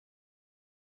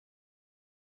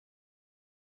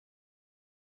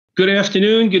Good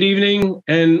afternoon, good evening,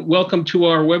 and welcome to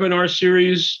our webinar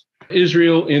series,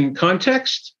 Israel in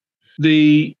Context.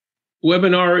 The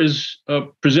webinar is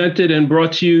presented and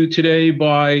brought to you today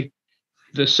by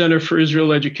the Center for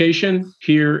Israel Education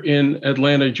here in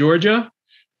Atlanta, Georgia.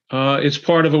 It's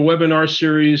part of a webinar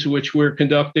series which we're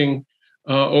conducting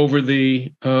over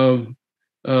the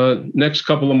next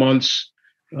couple of months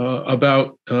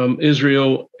about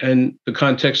Israel and the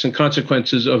context and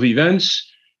consequences of events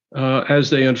as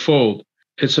they unfold.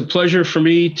 It's a pleasure for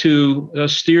me to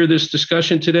steer this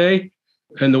discussion today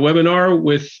and the webinar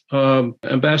with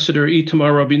Ambassador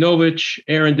Itamar Rabinovich,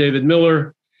 Aaron David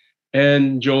Miller,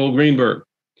 and Joel Greenberg.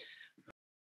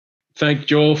 Thank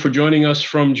Joel for joining us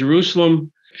from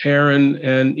Jerusalem, Aaron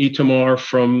and Itamar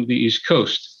from the East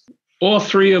Coast. All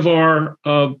three of our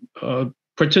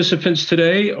participants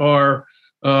today are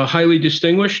highly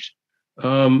distinguished.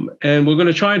 And we're going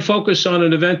to try and focus on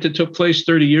an event that took place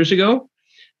 30 years ago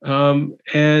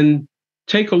and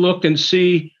take a look and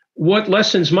see what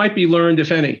lessons might be learned,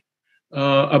 if any,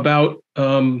 about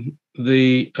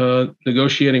the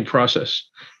negotiating process.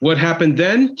 What happened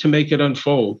then to make it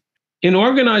unfold? In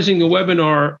organizing the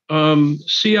webinar,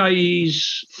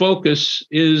 CIE's focus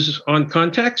is on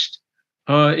context.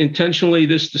 Intentionally,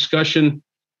 this discussion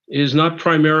is not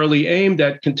primarily aimed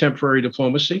at contemporary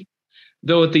diplomacy,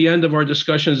 though at the end of our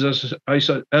discussions, as I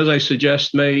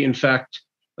suggest, may in fact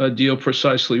deal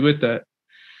precisely with that.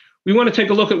 We want to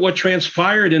take a look at what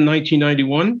transpired in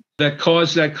 1991 that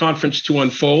caused that conference to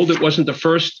unfold. It wasn't the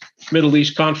first Middle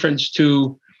East conference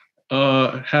to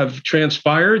have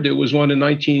transpired. There was one in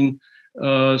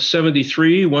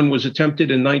 1973, one was attempted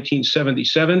in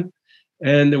 1977,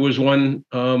 and there was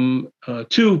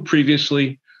two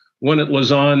previously, one at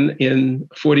Lausanne in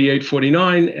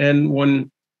 48-49 and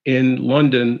one in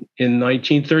London in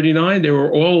 1939. They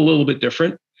were all a little bit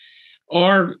different.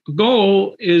 Our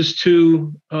goal is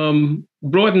to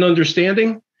broaden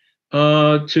understanding,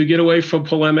 to get away from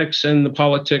polemics and the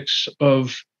politics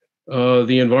of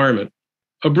the environment.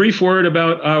 A brief word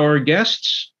about our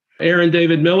guests. Aaron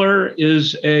David Miller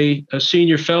is a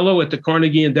senior fellow at the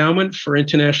Carnegie Endowment for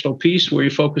International Peace, where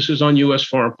he focuses on U.S.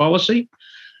 foreign policy.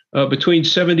 Between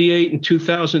 1978 and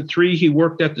 2003, he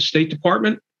worked at the State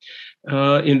Department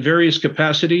in various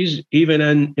capacities,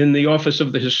 even in the office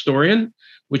of the historian,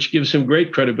 which gives him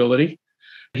great credibility.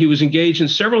 He was engaged in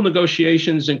several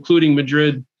negotiations, including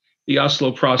Madrid, the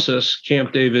Oslo process,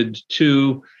 Camp David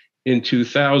II in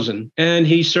 2000. And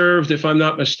he served, if I'm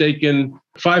not mistaken,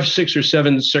 5, 6, or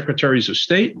 7 secretaries of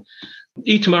state.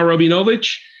 Itamar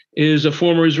Rabinovich is a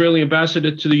former Israeli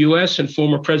ambassador to the US and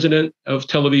former president of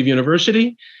Tel Aviv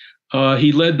University.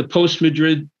 He led the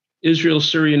post-Madrid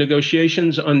Israel-Syria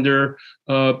negotiations under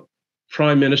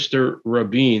Prime Minister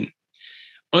Rabin.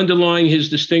 Underlying his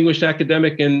distinguished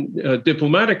academic and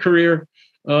diplomatic career,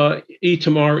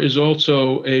 Itamar is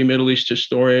also a Middle East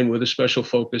historian with a special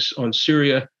focus on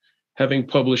Syria, having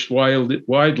published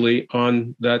widely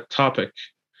on that topic.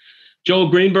 Joel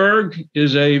Greenberg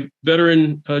is a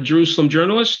veteran Jerusalem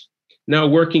journalist, now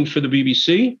working for the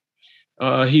BBC.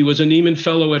 He was a Nieman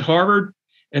Fellow at Harvard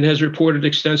and has reported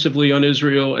extensively on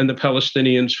Israel and the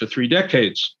Palestinians for 3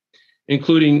 decades,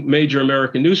 including major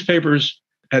American newspapers.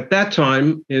 At that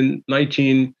time, in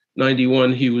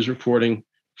 1991, he was reporting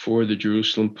for the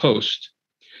Jerusalem Post.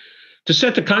 To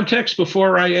set the context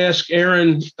before I ask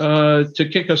Aaron to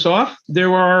kick us off,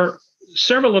 there are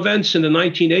several events in the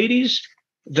 1980s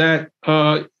that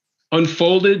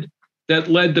unfolded that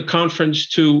led the conference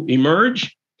to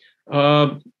emerge.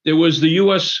 There was the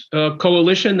U.S.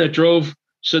 coalition that drove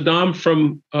Saddam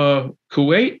from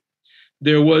Kuwait.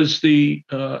 There was the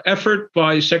effort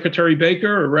by Secretary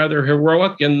Baker, a rather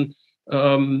heroic and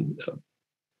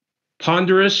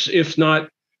ponderous, if not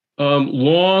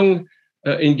long,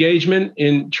 engagement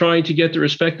in trying to get the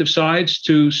respective sides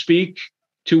to speak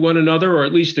to one another, or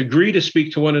at least agree to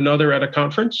speak to one another at a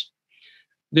conference.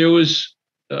 There was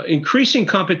increasing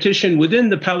competition within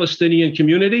the Palestinian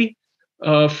community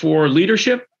for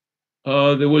leadership.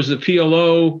 There was the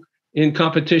PLO in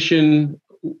competition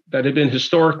that had been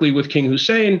historically with King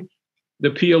Hussein. The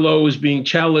PLO was being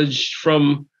challenged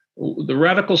from the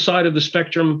radical side of the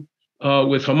spectrum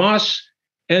with Hamas.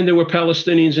 And there were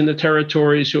Palestinians in the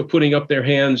territories who were putting up their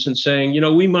hands and saying,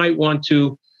 we might want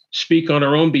to speak on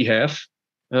our own behalf.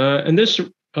 And this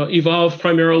evolved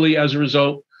primarily as a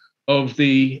result of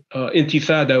the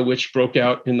Intifada, which broke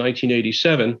out in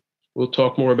 1987. We'll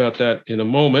talk more about that in a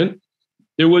moment.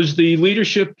 There was the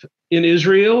leadership in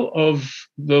Israel of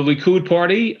the Likud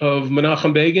party of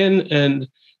Menachem Begin and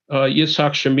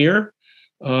Yitzhak Shamir.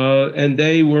 And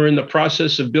they were in the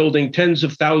process of building tens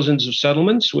of thousands of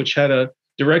settlements, which had a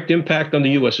direct impact on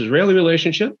the U.S.-Israeli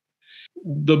relationship.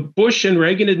 The Bush and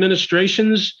Reagan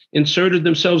administrations inserted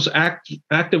themselves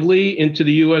actively into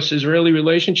the U.S.-Israeli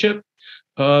relationship,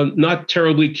 not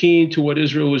terribly keen to what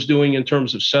Israel was doing in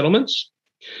terms of settlements.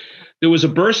 There was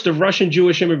a burst of Russian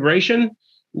Jewish immigration,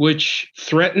 which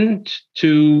threatened,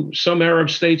 to some Arab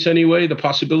states anyway, the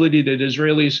possibility that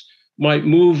Israelis might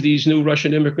move these new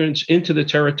Russian immigrants into the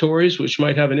territories, which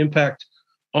might have an impact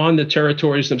on the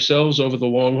territories themselves over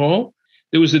the long haul.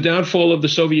 There was the downfall of the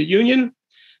Soviet Union.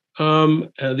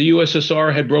 The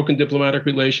USSR had broken diplomatic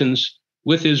relations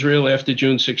with Israel after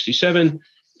June 1967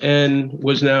 and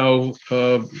was now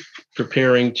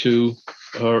preparing to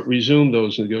resume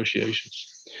those negotiations.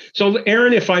 So,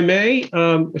 Aaron, if I may,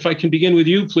 if I can begin with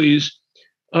you, please.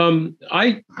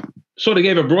 I sort of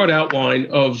gave a broad outline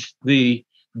of the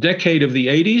decade of the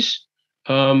 80s.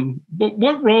 But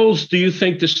what roles do you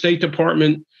think the State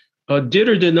Department did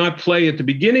or did not play at the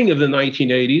beginning of the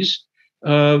 1980s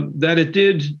that it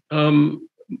did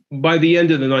by the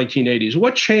end of the 1980s?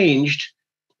 What changed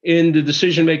in the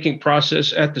decision-making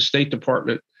process at the State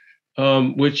Department,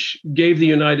 which gave the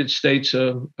United States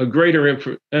a greater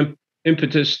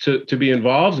impetus to be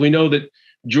involved? We know that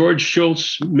George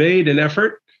Shultz made an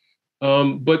effort,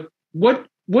 but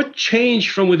what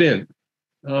changed from within?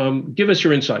 Give us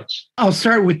your insights. I'll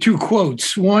start with two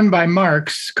quotes. One by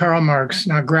Marx, Karl Marx,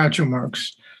 not Groucho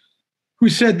Marx, who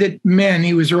said that men,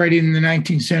 he was writing in the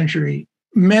 19th century,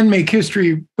 men make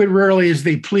history, but rarely as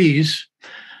they please.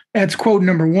 That's quote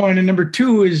number one. And number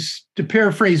two is to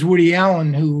paraphrase Woody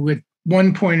Allen, who at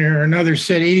one point or another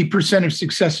said 80% of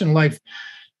success in life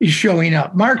is showing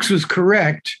up. Marx was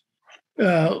correct.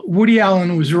 Woody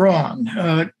Allen was wrong.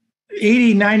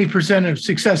 80-90% of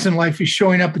success in life is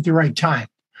showing up at the right time.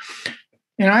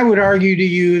 And I would argue to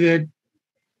you that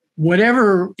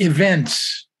whatever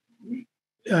events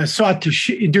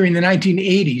during the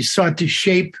 1980s sought to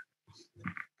shape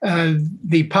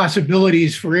the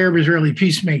possibilities for Arab-Israeli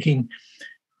peacemaking,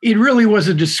 it really was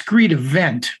a discrete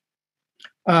event,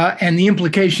 and the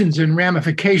implications and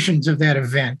ramifications of that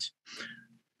event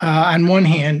on one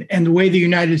hand, and the way the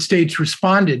United States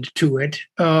responded to it.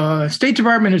 State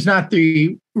Department is not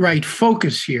the right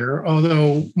focus here,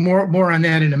 although more on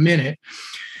that in a minute.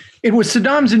 It was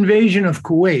Saddam's invasion of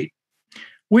Kuwait,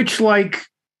 which, like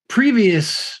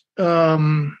previous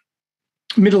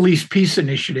Middle East peace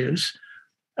initiatives,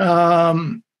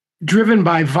 driven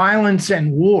by violence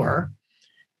and war,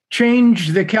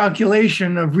 changed the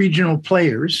calculation of regional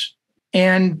players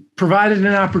and provided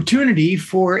an opportunity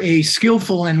for a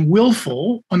skillful and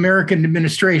willful American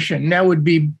administration. That would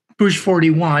be Bush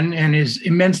 41 and his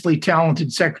immensely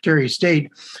talented Secretary of State,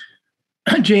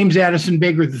 James Addison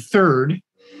Baker III,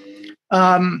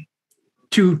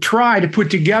 to try to put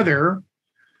together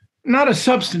not a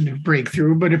substantive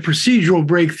breakthrough, but a procedural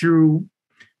breakthrough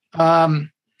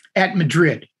at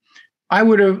Madrid. I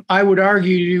would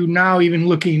argue to you now, even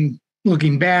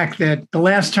looking back, that the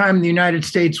last time the United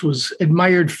States was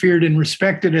admired, feared, and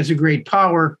respected as a great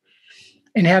power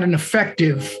and had an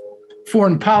effective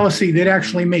foreign policy that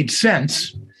actually made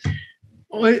sense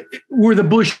were the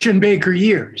Bush and Baker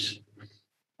years.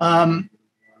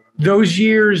 Those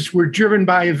years were driven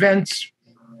by events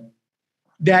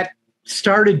that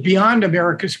started beyond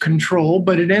America's control,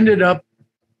 but it ended up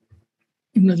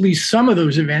in at least some of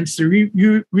those events, the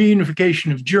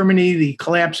reunification of Germany, the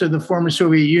collapse of the former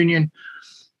Soviet Union,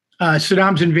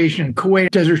 Saddam's invasion of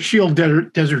Kuwait, Desert Shield,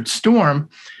 Desert Storm,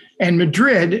 and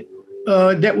Madrid,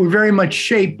 that were very much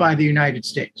shaped by the United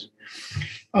States.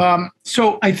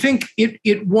 So I think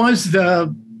it was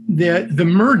the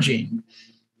merging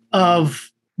of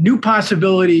new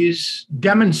possibilities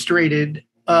demonstrated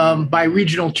by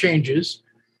regional changes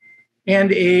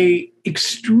and a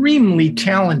extremely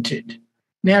talented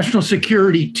national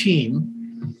security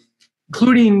team,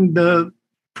 including the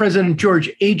President George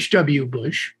H.W.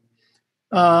 Bush,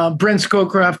 Brent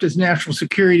Scowcroft as National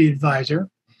Security Advisor,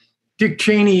 Dick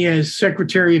Cheney as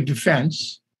Secretary of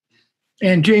Defense,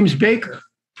 and James Baker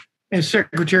as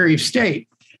Secretary of State,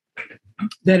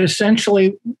 that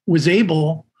essentially was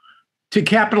able to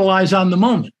capitalize on the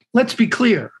moment. Let's be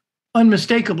clear,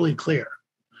 unmistakably clear.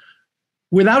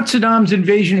 Without Saddam's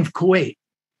invasion of Kuwait,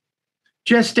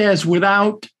 just as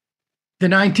without the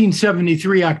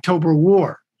 1973 October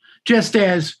War, just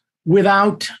as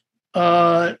without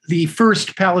the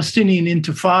first Palestinian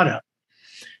Intifada,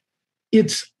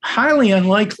 it's highly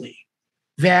unlikely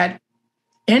that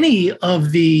any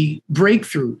of the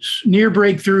breakthroughs, near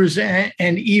breakthroughs,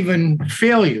 and even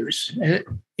failures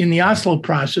in the Oslo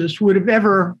process would have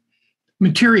ever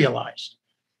materialized.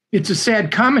 It's a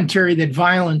sad commentary that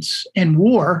violence and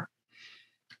war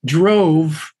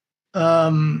drove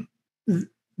drove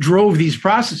these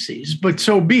processes, but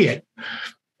so be it.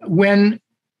 When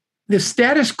the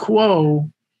status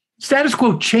quo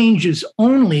changes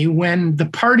only when the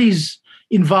parties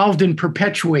involved in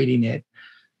perpetuating it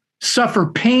suffer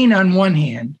pain on one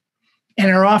hand and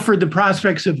are offered the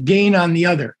prospects of gain on the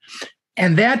other.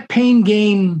 And that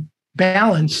pain-gain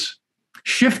balance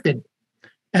shifted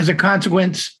as a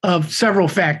consequence of several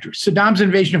factors. Saddam's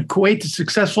invasion of Kuwait, the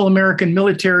successful American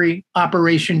military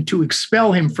operation to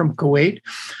expel him from Kuwait,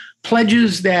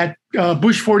 pledges that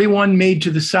Bush 41 made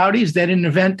to the Saudis that in the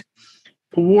event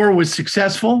the war was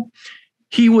successful,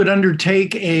 he would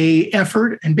undertake an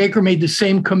effort, and Baker made the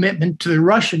same commitment to the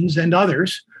Russians and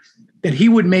others, that he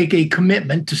would make a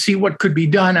commitment to see what could be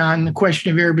done on the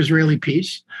question of Arab-Israeli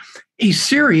peace. A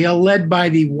Syria led by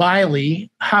the wily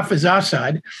Hafez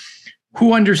Assad,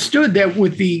 who understood that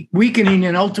with the weakening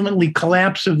and ultimately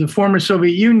collapse of the former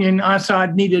Soviet Union,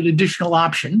 Assad needed additional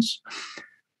options.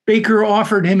 Baker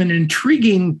offered him an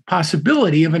intriguing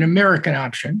possibility of an American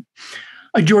option.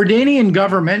 A Jordanian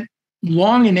government,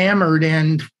 long enamored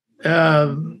and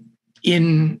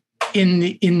in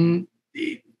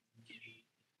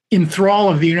thrall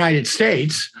of the United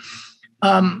States,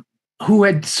 who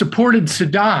had supported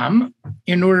Saddam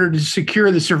in order to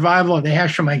secure the survival of the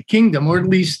Hashemite kingdom, or at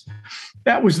least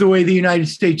that was the way the United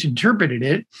States interpreted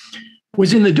it,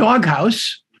 was in the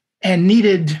doghouse and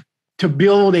needed to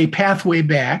build a pathway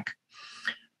back.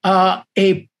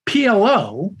 A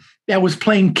PLO that was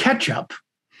playing catch up,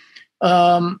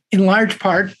 in large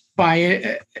part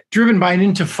driven by an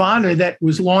intifada that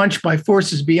was launched by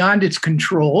forces beyond its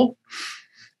control,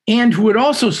 and who had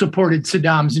also supported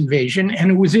Saddam's invasion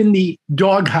and who was in the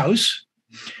doghouse,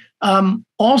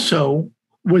 also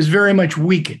was very much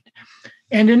weakened.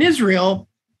 And in Israel,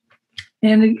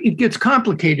 and it gets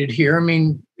complicated here. I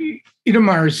mean,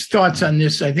 Itamar's thoughts on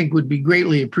this, I think, would be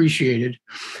greatly appreciated.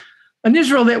 An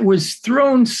Israel that was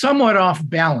thrown somewhat off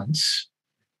balance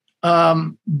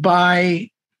by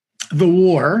the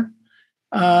war,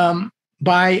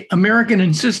 by American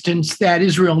insistence that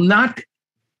Israel not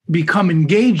become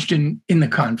engaged in the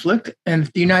conflict, and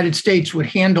the United States would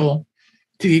handle,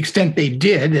 to the extent they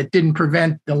did, it didn't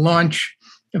prevent the launch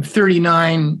of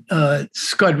 39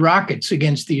 Scud rockets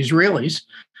against the Israelis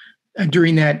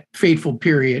during that fateful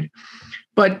period,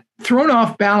 but thrown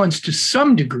off balance to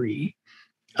some degree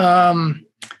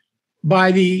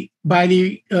by the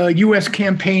U.S.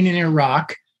 campaign in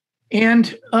Iraq,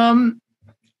 and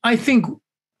I think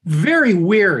very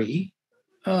wary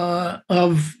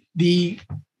of the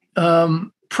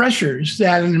pressures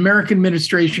that an American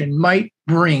administration might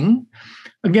bring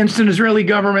against an Israeli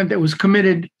government that was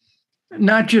committed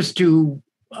not just to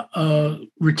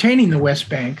retaining the West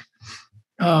Bank,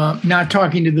 not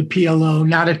talking to the PLO,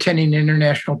 not attending an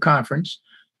international conference,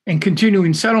 and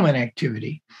continuing settlement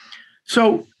activity.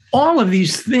 So all of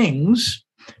these things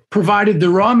provided the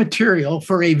raw material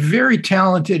for a very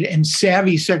talented and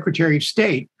savvy Secretary of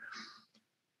State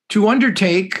to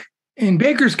undertake. In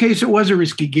Baker's case, it was a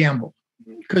risky gamble,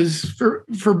 because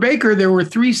for Baker, there were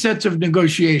three sets of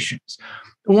negotiations.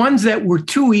 The ones that were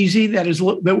too easy, that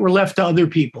were left to other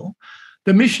people,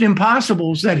 the mission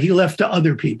impossibles that he left to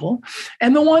other people,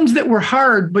 and the ones that were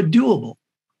hard but doable.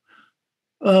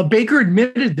 Baker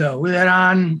admitted, though,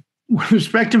 that with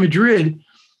respect to Madrid,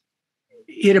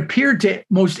 it appeared to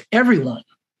most everyone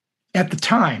at the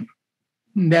time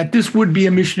that this would be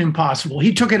a mission impossible.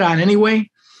 He took it on anyway,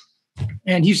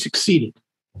 and he succeeded.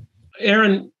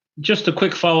 Aaron, just a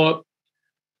quick follow-up.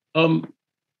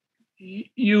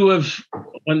 You have,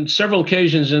 on several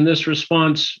occasions in this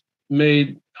response,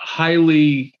 made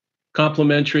highly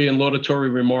complimentary and laudatory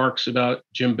remarks about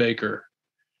Jim Baker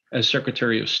as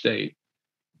Secretary of State.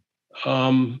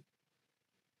 Was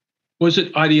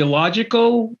it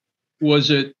ideological?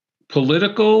 Was it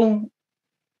political?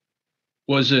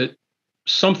 Was it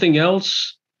something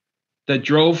else that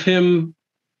drove him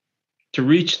to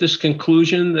reach this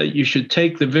conclusion that you should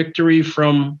take the victory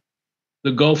from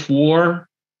the Gulf War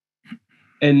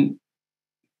and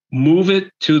move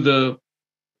it to the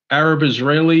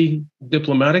Arab-Israeli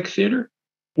diplomatic theater?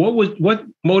 What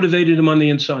motivated him on the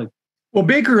inside? Well,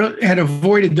 Baker had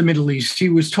avoided the Middle East. He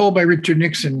was told by Richard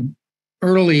Nixon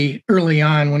early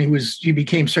on when he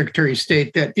became Secretary of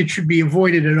State that it should be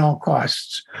avoided at all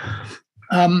costs.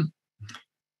 And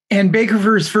Baker,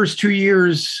 for his first 2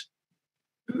 years,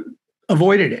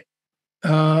 avoided it.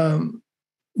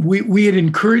 We had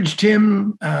encouraged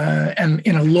him and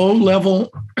in a low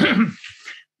level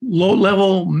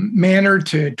manner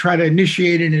to try to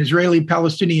initiate an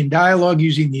Israeli-Palestinian dialogue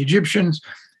using the Egyptians.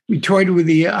 We toyed with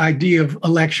the idea of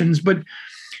elections, but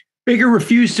Baker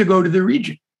refused to go to the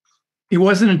region. it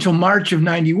wasn't until March of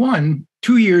 91,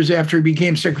 2 years after he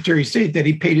became Secretary of State, that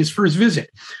he paid his first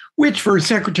visit, which for a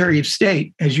Secretary of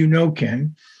State, as you know,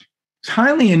 Ken, is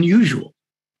highly unusual.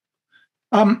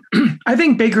 I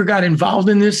think Baker got involved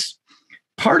in this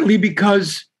partly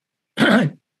because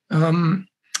the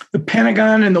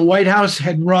Pentagon and the White House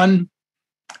had run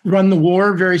the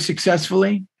war very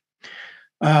successfully.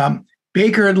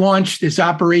 Baker had launched this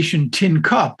Operation Tin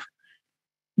Cup,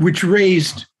 which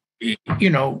raised,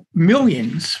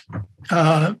 millions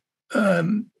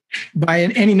by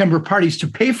any number of parties to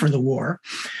pay for the war.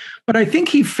 But I think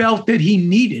he felt that he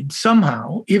needed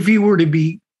somehow, if he were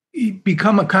to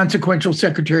become a consequential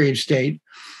Secretary of State,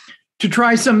 to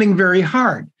try something very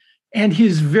hard. And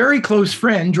his very close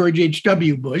friend, George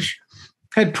H.W. Bush,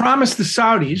 had promised the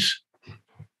Saudis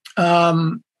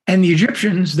and the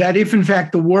Egyptians that if, in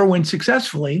fact, the war went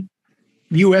successfully,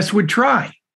 the U.S. would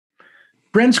try.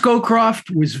 Brent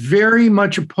Scowcroft was very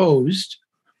much opposed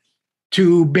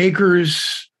to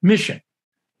Baker's mission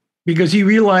because he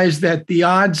realized that the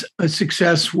odds of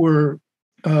success were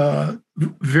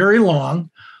very long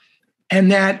and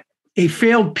that a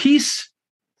failed peace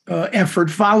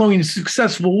effort following a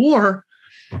successful war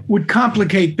would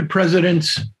complicate the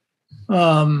president's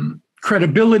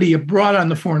credibility abroad on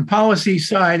the foreign policy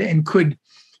side and could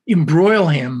embroil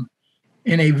him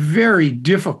in a very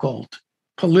difficult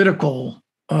political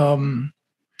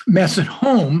mess at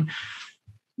home,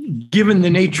 given the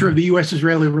nature of the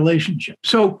U.S.-Israeli relationship.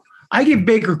 So I give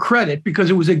Baker credit because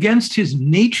it was against his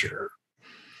nature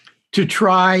to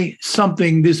try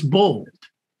something this bold.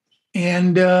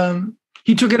 And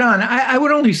he took it on. I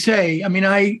would only say,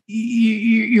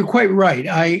 you're quite right.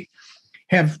 I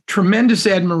have tremendous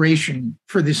admiration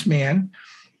for this man.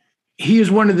 He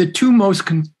is one of the two most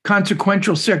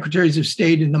consequential secretaries of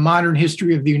state in the modern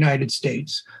history of the United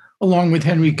States, along with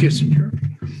Henry Kissinger.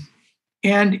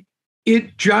 And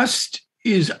it just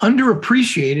is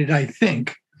underappreciated, I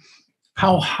think,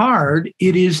 how hard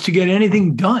it is to get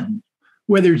anything done,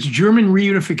 whether it's German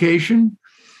reunification,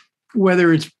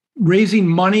 whether it's raising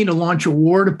money to launch a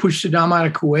war to push Saddam out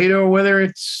of Kuwait, or whether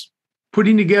it's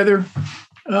putting together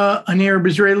an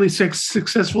Arab-Israeli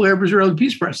successful Arab-Israeli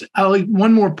peace process.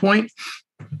 One more point.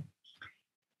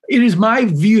 It is my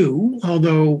view,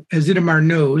 although as Itamar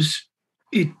knows,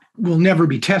 it will never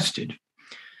be tested,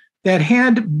 that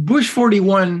had Bush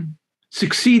 41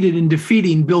 succeeded in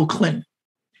defeating Bill Clinton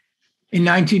in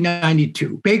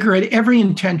 1992, Baker had every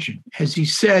intention, as he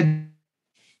said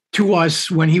to us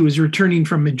when he was returning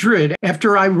from Madrid,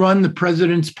 after I run the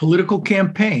president's political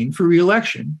campaign for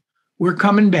re-election, we're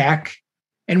coming back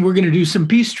and we're going to do some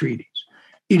peace treaties.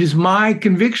 It is my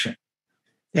conviction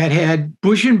that had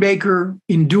Bush and Baker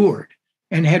endured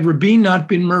and had Rabin not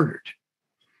been murdered,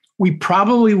 we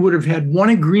probably would have had one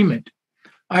agreement,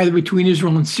 either between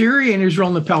Israel and Syria and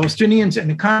Israel and the Palestinians, and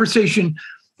the conversation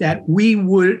that we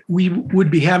would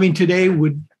be having today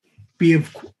would be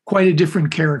of quite a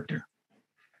different character.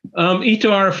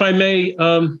 Itamar, if I may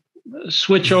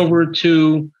switch over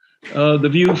to the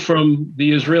view from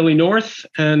the Israeli north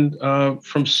and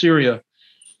from Syria.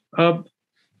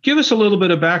 Give us a little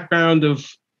bit of background of,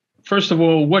 first of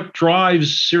all, what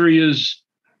drives Syria's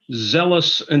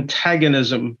zealous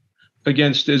antagonism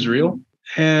against Israel.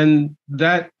 And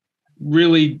that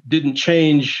really didn't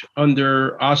change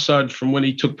under Assad from when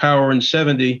he took power in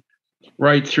 70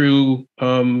 right through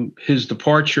his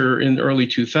departure in early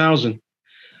 2000.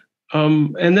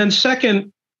 And then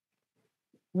second,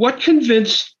 what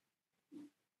convinced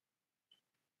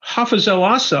Hafez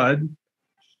Assad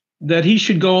that he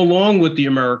should go along with the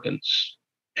Americans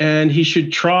and he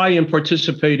should try and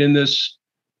participate in this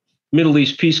Middle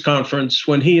East Peace Conference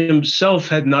when he himself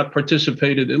had not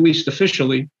participated, at least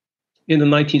officially, in the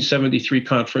 1973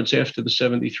 conference after the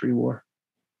 73 war?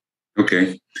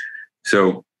 Okay.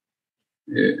 So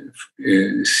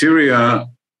Syria,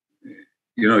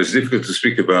 it's difficult to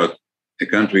speak about a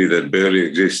country that barely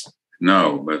exists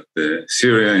now, but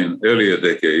Syria in earlier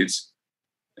decades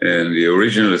and the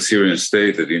original Syrian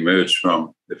state that emerged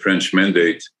from the French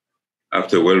mandate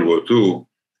after World War II,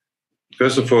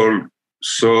 first of all,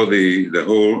 saw the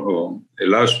whole, a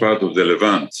large part of the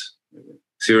Levant,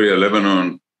 Syria,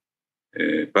 Lebanon,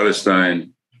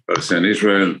 Palestine,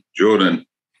 Israel, Jordan,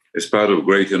 as part of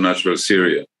Greater Natural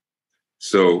Syria.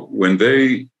 So when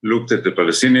they looked at the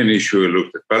Palestinian issue,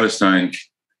 looked at Palestine,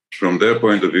 from their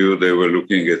point of view, they were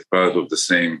looking at part of the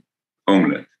same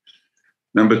homeland.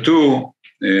 Number two,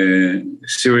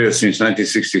 Syria since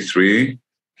 1963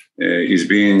 is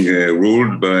being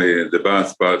ruled by the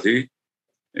Ba'ath Party,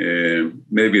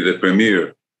 maybe the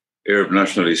premier Arab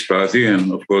nationalist party.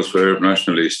 And of course, for Arab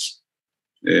nationalists,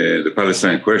 the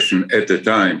Palestine question at the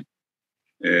time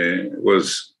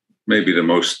was maybe the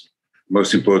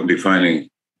most important defining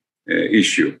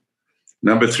issue.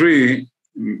 Number three,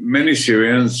 many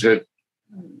Syrians had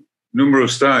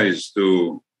numerous ties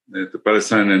to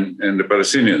Palestine and the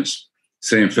Palestinians.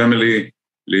 Same family,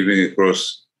 living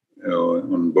across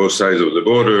on both sides of the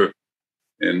border,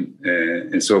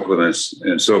 and so forth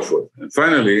and so forth. And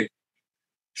finally,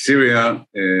 Syria,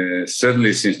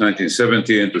 certainly since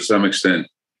 1970 and to some extent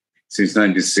since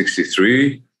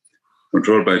 1963,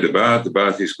 controlled by the Ba'ath. The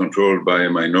Ba'ath is controlled by a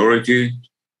minority,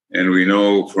 and we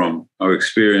know from our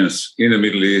experience in the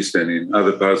Middle East and in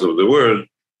other parts of the world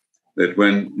that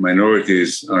when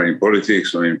minorities are in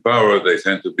politics or in power, they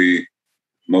tend to be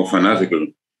more fanatical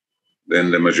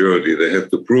than the majority. They have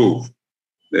to prove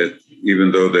that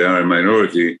even though they are a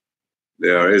minority, they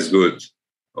are as good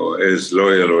or as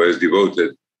loyal or as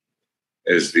devoted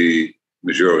as the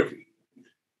majority.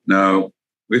 Now,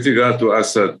 with regard to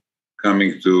Assad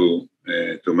coming to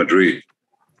Madrid,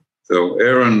 so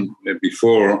Aaron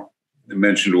before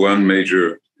mentioned one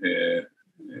major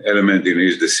element in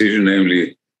his decision,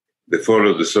 namely the fall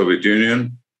of the Soviet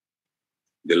Union,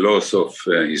 the loss of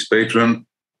his patron,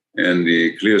 and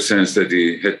the clear sense that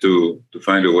he had to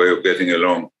find a way of getting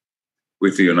along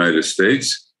with the United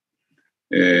States.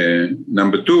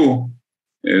 Number two,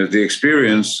 the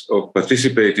experience of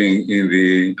participating in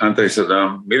the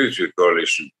anti-Saddam military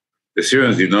coalition. The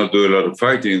Syrians did not do a lot of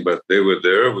fighting, but they were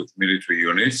there with military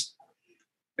units.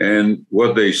 And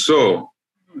what they saw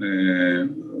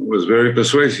was very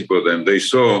persuasive for them. They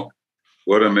saw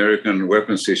what American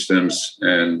weapon systems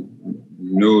and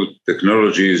new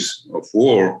technologies of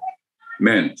war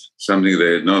meant, something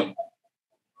they had not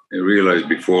realized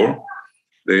before.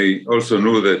 They also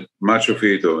knew that much of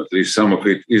it, or at least some of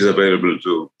it, is available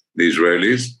to the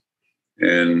Israelis,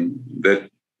 and that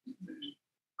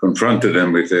confronted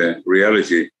them with a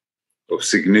reality of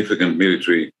significant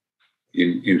military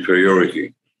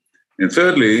inferiority. And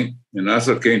thirdly, when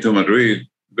Assad came to Madrid,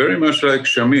 very much like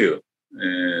Shamir,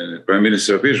 Prime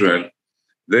Minister of Israel,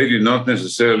 they did not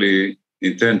necessarily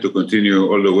intend to continue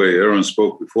all the way. Aaron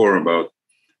spoke before about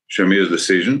Shamir's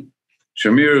decision.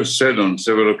 Shamir said on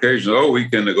several occasions, oh, we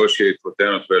can negotiate for 10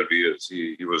 or 12 years.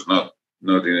 He was not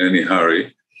in any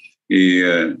hurry.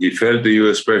 He felt the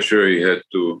US pressure. He had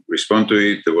to respond to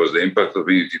it. There was the impact of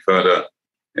the Intifada,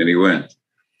 and he went.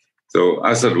 So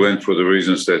Assad went for the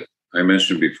reasons that I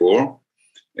mentioned before.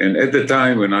 And at the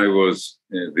time when I was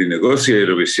the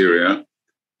negotiator with Syria,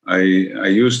 I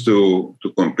used to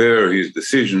compare his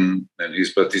decision and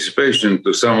his participation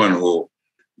to someone who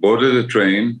boarded a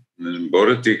train and bought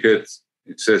a ticket.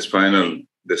 It says final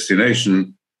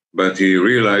destination, but he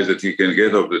realized that he can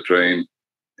get off the train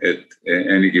at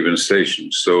any given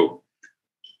station. So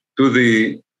to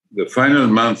the final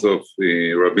month of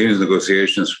the Rabin's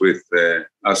negotiations with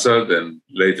Assad and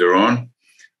later on,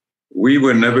 we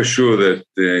were never sure that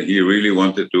he really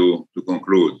wanted to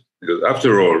conclude. Because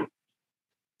after all,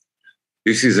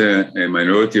 this is a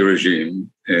minority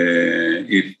regime.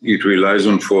 It relies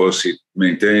on force. It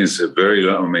maintained a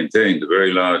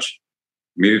very large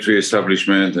military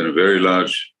establishment and a very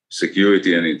large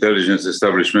security and intelligence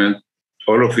establishment,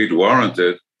 all of it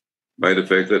warranted by the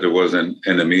fact that there was an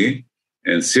enemy,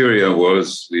 and Syria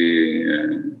was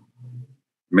the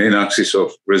main axis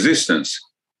of resistance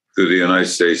to the United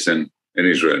States and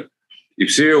Israel.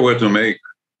 If Syria were to make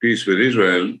peace with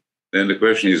Israel, then the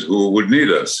question is who would need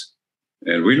us?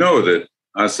 And we know that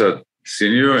Assad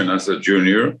Sr. and Assad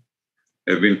Jr.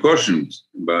 have been cautioned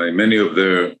by many of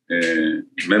their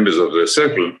members of their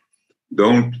circle,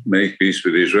 don't make peace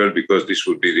with Israel because this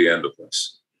would be the end of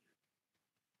us.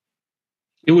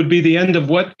 It would be the end of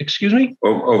what, excuse me?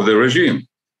 Of the regime.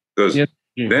 Because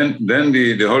then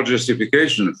the whole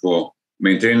justification for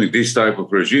maintaining this type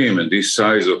of regime and this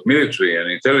size of military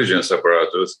and intelligence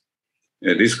apparatus,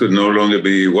 this could no longer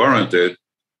be warranted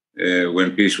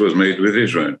when peace was made with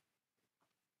Israel.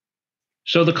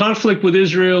 So the conflict with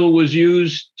Israel was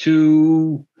used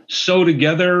to sew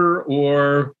together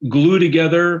or glue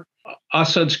together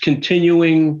Assad's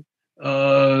continuing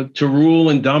to rule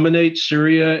and dominate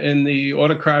Syria in the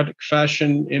autocratic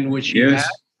fashion in which he had?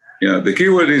 Yeah, the key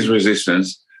word is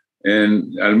resistance.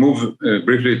 And I'll move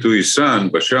briefly to his son,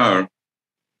 Bashar,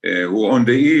 who on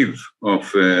the eve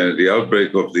of the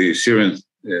outbreak of the Syrian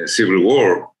civil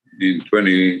war in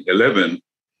 2011,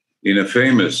 in a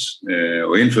famous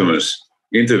or infamous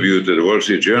interview to the Wall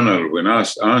Street Journal, when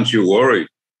asked, aren't you worried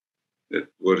that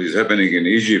what is happening in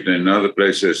Egypt and other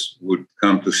places would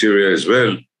come to Syria as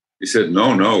well? He said,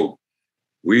 no.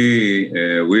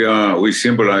 We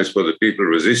symbolize for the people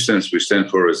resistance. We stand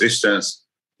for resistance,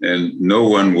 and no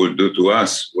one will do to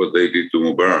us what they did to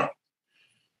Mubarak.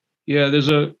 Yeah, there's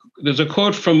a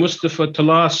quote from Mustafa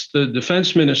Talas, the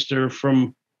defense minister,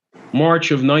 from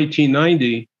March of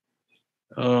 1990,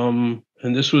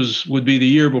 and this would be the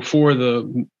year before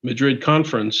the Madrid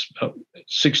conference, about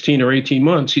 16 or 18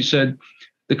 months. He said,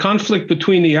 "The conflict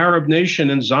between the Arab nation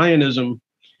and Zionism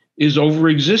is over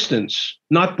existence,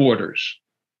 not borders."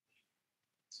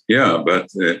 Yeah, but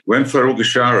when Farouk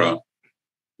Ishara,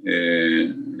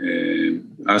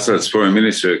 Assad's foreign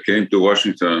minister, came to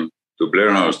Washington, to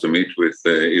Blair House, to meet with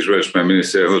Israel's Prime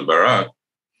Minister Ehud Barak,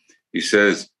 he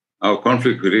says, "Our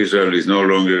conflict with Israel is no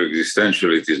longer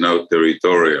existential, it is now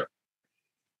territorial."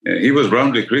 He was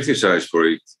roundly criticized for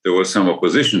it. There was some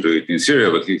opposition to it in Syria,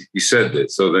 but he said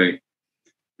that. So they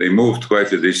moved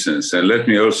quite a distance. And let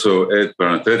me also add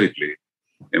parenthetically,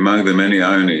 among the many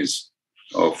ironies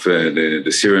of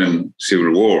the Syrian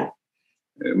civil war,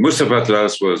 Mustafa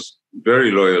Tlas was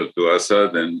very loyal to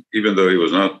Assad, and even though he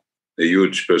was not a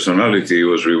huge personality, he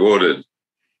was rewarded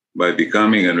by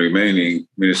becoming and remaining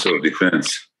Minister of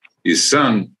Defense. His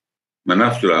son,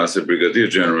 Manaf Tlas, a brigadier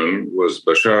general, was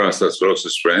Bashar Assad's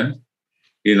closest friend.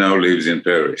 He now lives in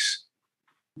Paris.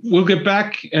 We'll get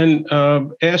back and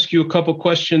ask you a couple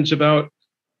questions about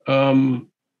how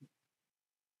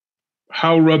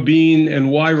Rabin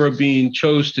and why Rabin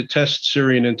chose to test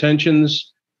Syrian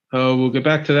intentions. We'll get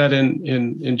back to that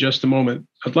in just a moment.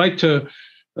 I'd like to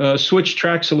switch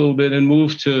tracks a little bit and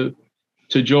move to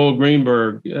Joel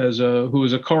Greenberg, who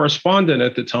was a correspondent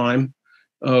at the time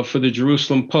for the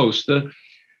Jerusalem Post. The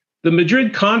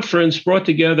Madrid conference brought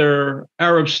together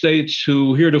Arab states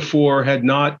who heretofore had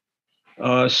not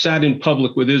sat in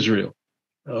public with Israel.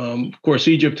 Of course,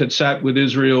 Egypt had sat with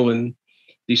Israel in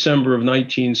December of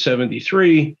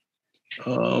 1973,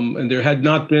 and there had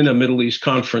not been a Middle East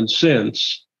conference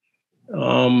since.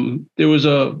 There was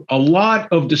a lot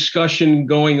of discussion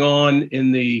going on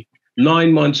in the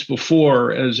 9 months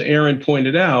before, as Aaron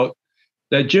pointed out,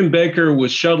 that Jim Baker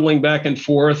was shuttling back and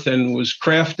forth and was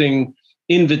crafting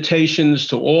invitations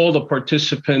to all the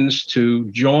participants to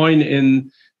join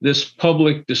in this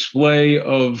public display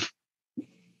of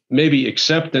maybe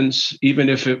acceptance, even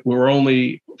if it were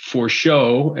only for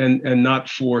show and not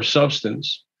for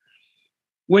substance.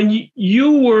 When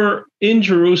you were in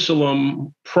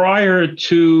Jerusalem prior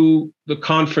to the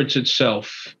conference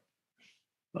itself,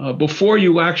 before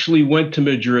you actually went to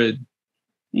Madrid,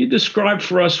 you describe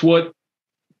for us what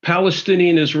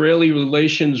Palestinian-Israeli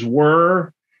relations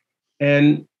were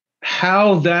and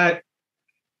how that,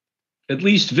 at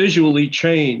least visually,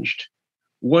 changed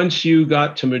once you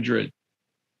got to Madrid.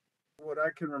 What I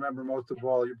can remember most of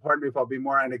all, you pardon me if I'll be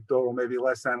more anecdotal, maybe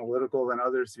less analytical than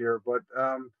others here, but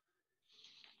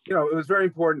it was very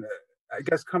important, I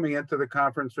guess, coming into the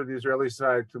conference for the Israeli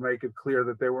side to make it clear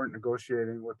that they weren't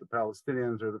negotiating with the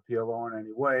Palestinians or the PLO in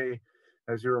any way.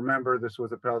 As you remember, this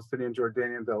was a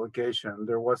Palestinian-Jordanian delegation.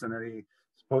 There wasn't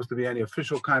supposed to be any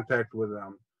official contact with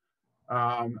them.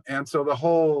 And so the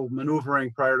whole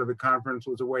maneuvering prior to the conference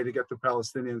was a way to get the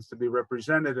Palestinians to be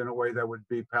represented in a way that would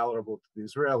be palatable to the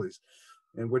Israelis,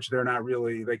 in which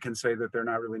they can say that they're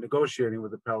not really negotiating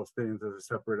with the Palestinians as a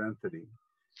separate entity.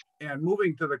 And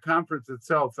moving to the conference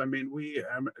itself, I mean,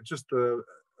 just a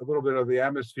little bit of the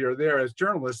atmosphere there. As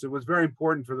journalists, it was very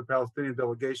important for the Palestinian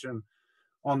delegation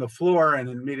on the floor and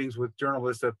in meetings with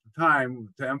journalists at the time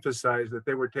to emphasize that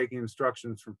they were taking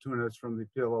instructions from Tunis, from the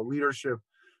PLO leadership,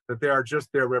 that they are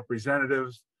just their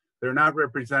representatives. They're not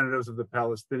representatives of the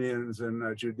Palestinians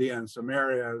in Judea and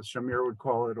Samaria, as Shamir would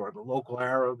call it, or the local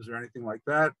Arabs or anything like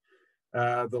that.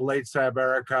 The late Saeb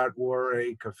Erekat wore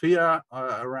a kafia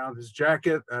around his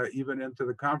jacket, even into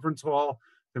the conference hall,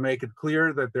 to make it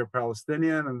clear that they're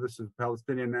Palestinian, and this is a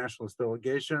Palestinian nationalist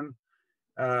delegation.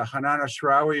 Hanan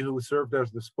Ashrawi, who served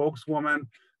as the spokeswoman,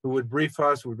 who would brief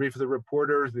us, would brief the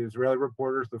reporters, the Israeli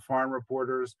reporters, the foreign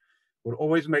reporters, would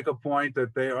always make a point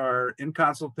that they are in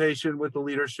consultation with the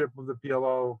leadership of the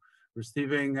PLO,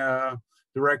 receiving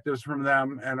directives from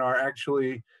them, and are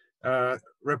actually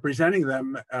representing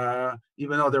them,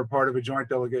 even though they're part of a joint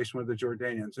delegation with the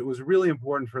Jordanians. It was really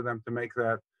important for them to make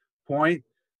that point.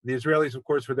 The Israelis, of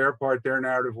course, for their part, their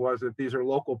narrative was that these are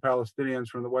local Palestinians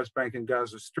from the West Bank and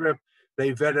Gaza Strip.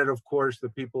 They vetted, of course, the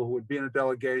people who would be in a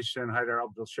delegation, Haider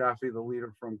Abdel Shafi, the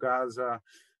leader from Gaza,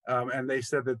 and they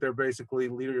said that they're basically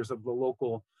leaders of the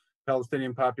local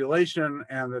Palestinian population,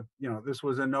 and that this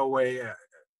was in no way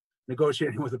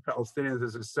negotiating with the Palestinians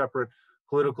as a separate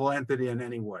political entity in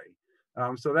any way.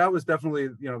 So that was definitely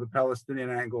the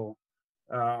Palestinian angle.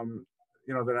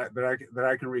 That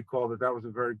I can recall that was a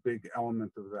very big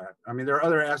element of that. I mean, there are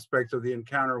other aspects of the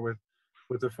encounter with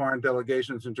the foreign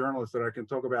delegations and journalists that I can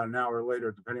talk about now or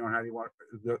later, depending on how you want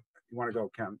to go,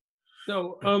 Ken.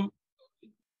 So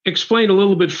explain a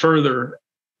little bit further,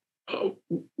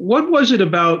 what was it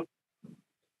about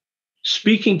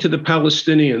speaking to the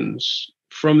Palestinians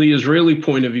from the Israeli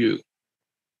point of view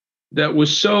that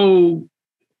was so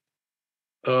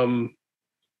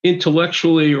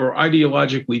intellectually or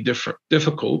ideologically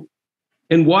difficult?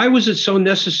 And why was it so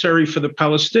necessary for the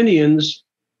Palestinians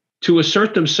to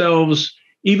assert themselves,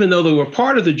 even though they were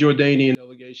part of the Jordanian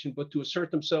delegation, but to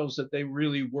assert themselves that they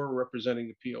really were representing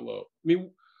the PLO? I mean,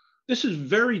 this is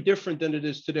very different than it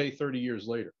is today, 30 years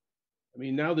later. I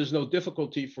mean, now there's no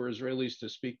difficulty for Israelis to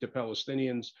speak to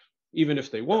Palestinians, even if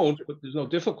they won't, but there's no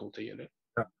difficulty in it.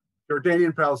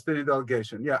 Jordanian Palestinian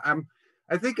delegation. Yeah,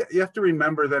 I think you have to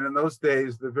remember that in those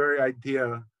days, the very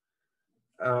idea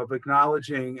of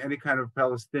acknowledging any kind of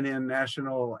Palestinian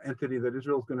national entity that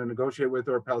Israel is going to negotiate with,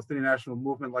 or a Palestinian national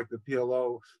movement like the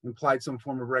PLO, implied some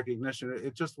form of recognition.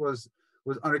 It just was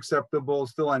unacceptable,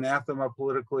 still anathema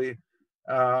politically.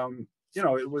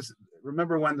 It was,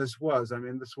 remember when this was, I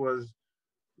mean, this was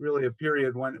really a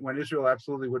period when Israel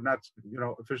absolutely would not,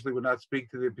 officially would not speak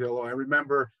to the PLO. I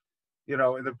remember, in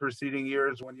the preceding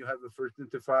years when you had the first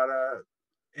Intifada,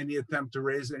 any attempt to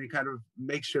raise any kind of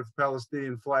makeshift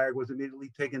Palestinian flag was immediately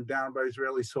taken down by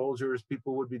Israeli soldiers.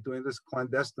 People would be doing this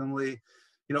clandestinely.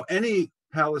 Any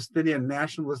Palestinian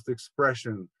nationalist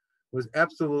expression was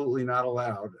absolutely not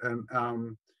allowed. And,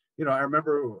 I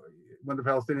remember when the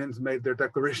Palestinians made their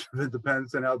declaration of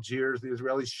independence in Algiers, the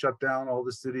Israelis shut down all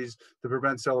the cities to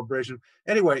prevent celebration.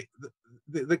 Anyway,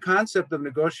 the concept of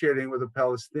negotiating with a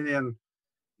Palestinian,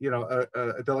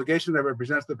 a delegation that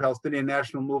represents the Palestinian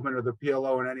national movement or the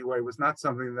PLO in any way was not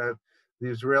something that the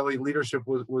Israeli leadership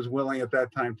was willing at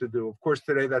that time to do. Of course,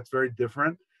 today that's very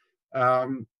different.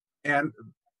 And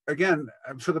again,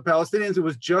 for the Palestinians, it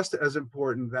was just as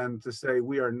important then to say,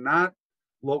 we are not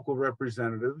local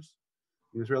representatives.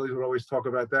 The Israelis would always talk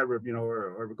about that,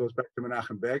 or it goes back to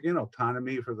Menachem Begin,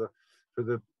 autonomy for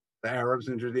the Arabs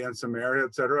in Judea and Samaria,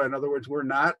 et cetera. In other words, we're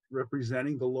not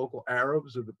representing the local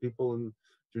Arabs or the people in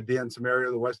Judea and Samaria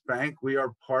or the West Bank. We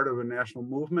are part of a national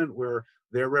movement where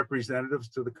they're representatives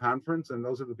to the conference, and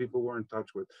those are the people we're in touch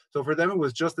with. So for them, it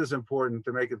was just as important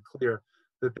to make it clear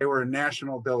that they were a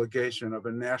national delegation of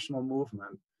a national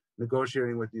movement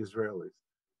negotiating with the Israelis.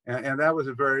 And that was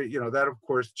a very, that of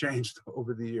course changed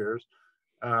over the years.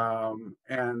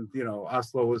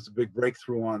 Oslo was a big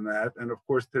breakthrough on that. And of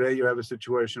course, today you have a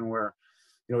situation where,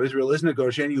 Israel is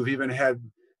negotiating. You've even had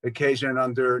occasion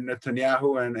under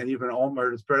Netanyahu and even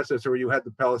Olmert, his predecessor, where you had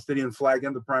the Palestinian flag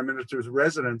in the prime minister's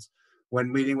residence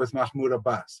when meeting with Mahmoud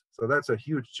Abbas. So that's a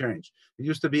huge change. It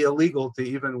used to be illegal to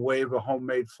even wave a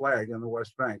homemade flag in the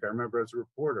West Bank. I remember as a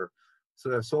reporter,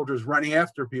 so soldiers running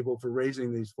after people for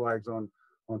raising these flags on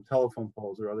telephone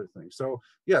poles or other things. So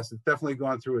yes, it's definitely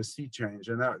gone through a sea change,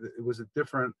 and that it was a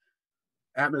different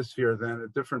atmosphere then, a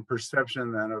different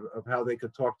perception then of how they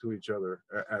could talk to each other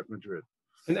at Madrid.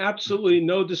 And absolutely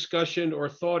no discussion or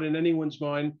thought in anyone's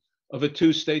mind of a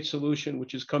two-state solution,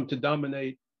 which has come to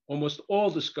dominate almost all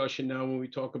discussion now when we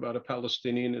talk about a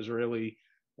Palestinian-Israeli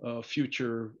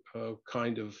future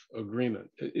kind of agreement.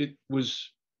 It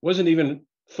wasn't even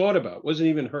thought about, wasn't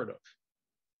even heard of.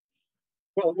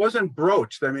 Well, it wasn't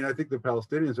broached. I mean, I think the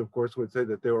Palestinians, of course, would say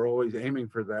that they were always aiming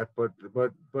for that. But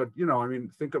I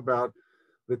mean, think about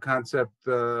the concept,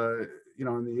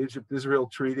 in the Egypt-Israel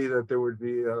treaty, that there would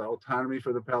be autonomy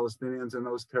for the Palestinians in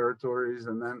those territories,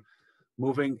 and then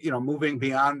moving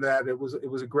beyond that. It was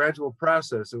a gradual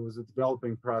process. It was a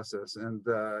developing process, and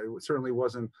it certainly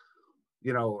wasn't,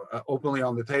 openly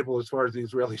on the table as far as the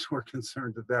Israelis were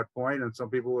concerned at that point. And some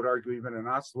people would argue even in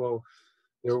Oslo,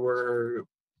 there were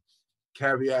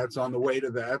caveats on the way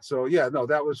to that. So yeah, no,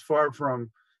 that was far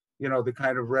from, the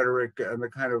kind of rhetoric and the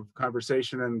kind of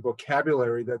conversation and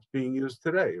vocabulary that's being used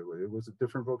today. It was a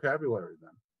different vocabulary then.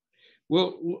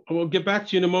 Well, we'll get back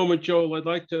to you in a moment, Joel. I'd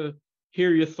like to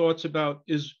hear your thoughts about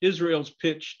Israel's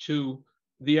pitch to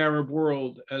the Arab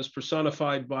world as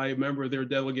personified by a member of their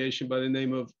delegation by the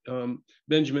name of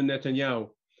Benjamin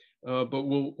Netanyahu. But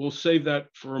we'll save that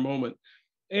for a moment.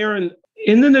 Aaron,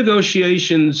 in the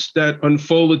negotiations that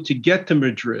unfolded to get to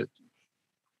Madrid,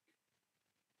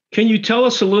 can you tell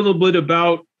us a little bit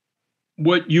about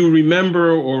what you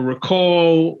remember or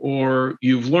recall or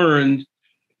you've learned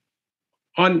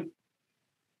on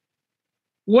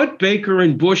what Baker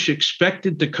and Bush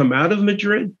expected to come out of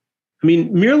Madrid? I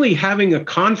mean, merely having a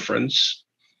conference,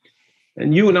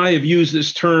 and you and I have used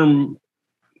this term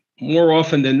more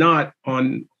often than not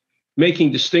on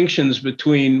making distinctions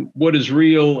between what is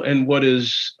real and what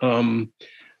is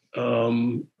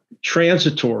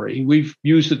transitory. We've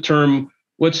used the term,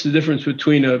 what's the difference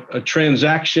between a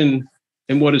transaction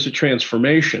and what is a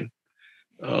transformation?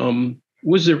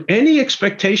 was there any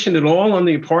expectation at all on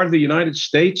the part of the United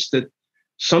States that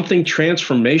something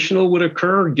transformational would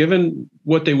occur, given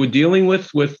what they were dealing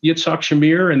with Yitzhak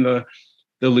Shamir and the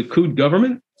Likud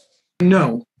government?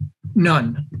 No,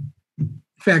 none. In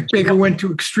fact, Baker went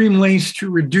to extreme lengths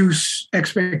to reduce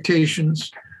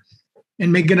expectations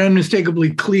and make it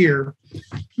unmistakably clear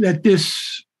that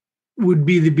this would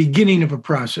be the beginning of a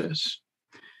process.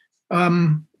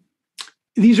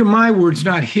 These are my words,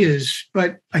 not his,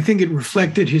 but I think it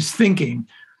reflected his thinking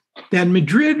that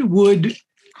Madrid would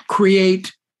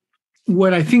create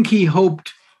what I think he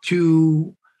hoped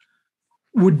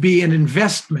would be an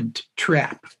investment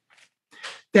trap.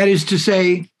 That is to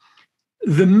say,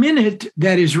 the minute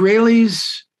that Israelis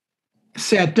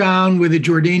sat down with a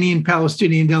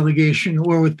Jordanian-Palestinian delegation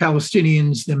or with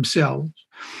Palestinians themselves,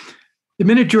 the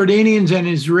minute Jordanians and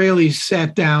Israelis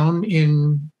sat down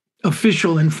in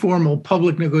official and formal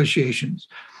public negotiations,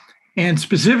 and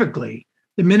specifically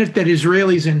the minute that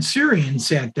Israelis and Syrians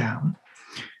sat down,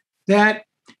 that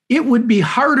it would be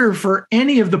harder for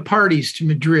any of the parties to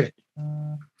Madrid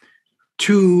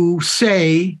to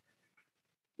say,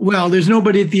 well, there's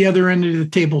nobody at the other end of the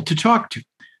table to talk to.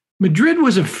 Madrid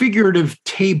was a figurative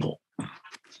table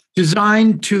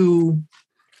designed to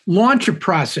launch a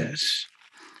process.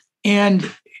 And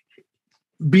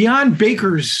beyond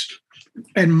Baker's,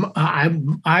 and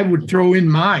I would throw in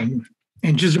mine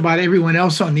and just about everyone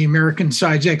else on the American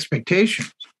side's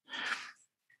expectations,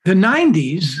 the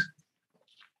 90s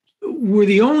were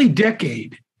the only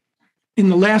decade in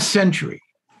the last century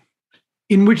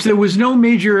in which there was no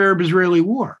major Arab-Israeli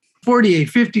war. 48,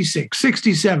 56,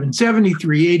 67,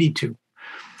 73, 82.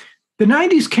 The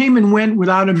 90s came and went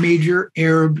without a major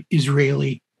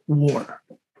Arab-Israeli war.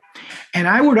 And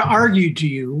I would argue to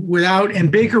you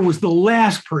and Baker was the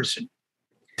last person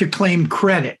to claim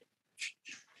credit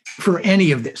for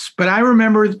any of this. But I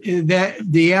remember that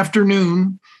the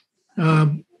afternoon,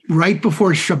 right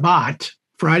before Shabbat,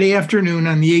 Friday afternoon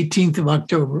on the 18th of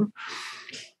October,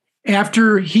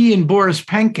 after he and Boris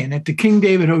Penkin at the King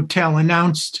David Hotel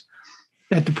announced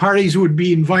that the parties would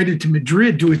be invited to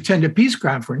Madrid to attend a peace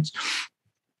conference,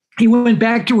 he went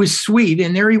back to his suite,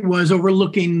 and there he was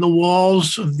overlooking the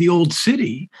walls of the old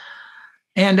city.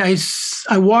 And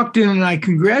I walked in and I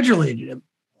congratulated him.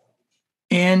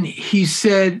 And he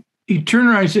turned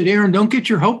around and said, Aaron, don't get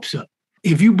your hopes up.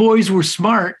 If you boys were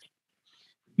smart,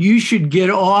 you should get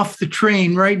off the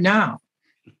train right now,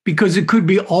 because it could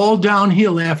be all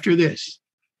downhill after this.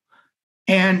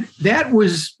 And that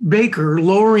was Baker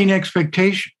lowering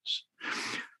expectations.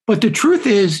 But the truth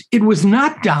is, it was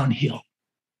not downhill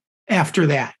after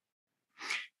that.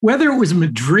 Whether it was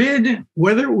Madrid,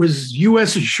 whether it was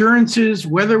U.S. assurances,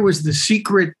 whether it was the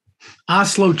secret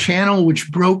Oslo channel,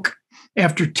 which broke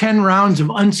after 10 rounds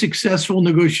of unsuccessful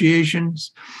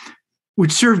negotiations,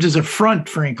 which served as a front,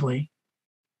 frankly,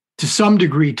 to some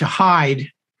degree to hide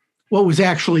what was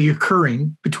actually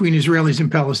occurring between Israelis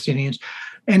and Palestinians.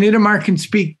 And Itamar can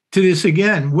speak to this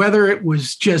again, whether it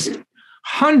was just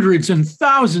hundreds and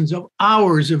thousands of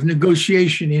hours of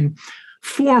negotiation in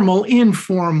formal,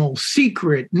 informal,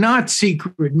 secret, not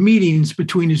secret meetings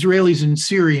between Israelis and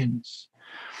Syrians,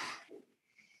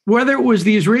 whether it was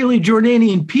the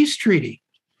Israeli-Jordanian peace treaty,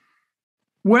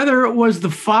 whether it was the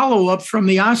follow-up from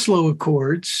the Oslo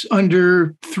Accords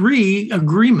under 3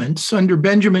 agreements under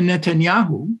Benjamin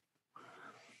Netanyahu,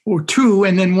 or 2,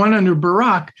 and then 1 under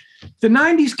Barak, the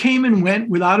 90s came and went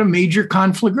without a major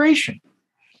conflagration.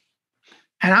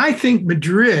 And I think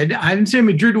Madrid, I didn't say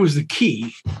Madrid was the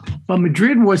key, but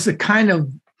Madrid was the kind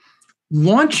of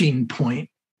launching point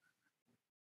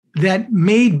that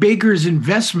made Baker's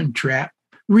investment trap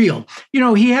real. You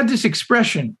know, he had this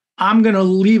expression, I'm going to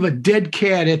leave a dead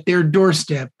cat at their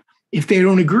doorstep if they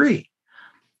don't agree.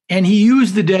 And he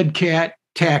used the dead cat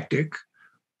tactic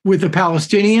with the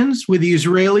Palestinians, with the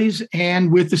Israelis,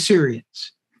 and with the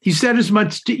Syrians. He said as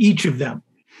much to each of them.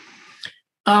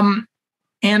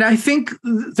 And I think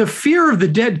the fear of the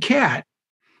dead cat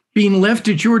being left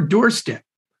at your doorstep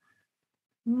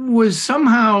was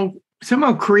somehow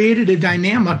created a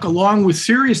dynamic along with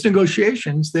serious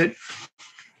negotiations that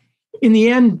in the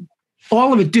end,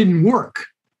 all of it didn't work.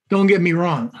 Don't get me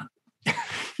wrong.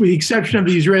 With the exception of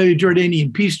the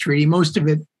Israeli-Jordanian peace treaty, most of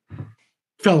it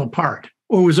fell apart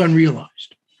or was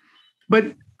unrealized.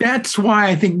 But that's why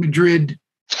I think Madrid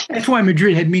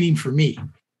had meaning for me.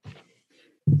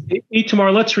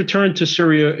 Itamar, let's return to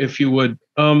Syria, if you would.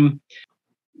 Yitzhak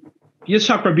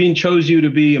Rabin chose you to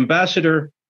be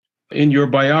ambassador. In your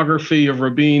biography of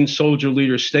Rabin, soldier,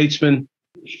 leader, statesman,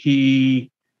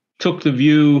 he took the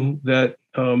view that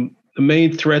the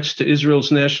main threats to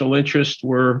Israel's national interest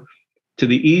were to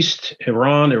the east,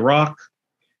 Iran, Iraq,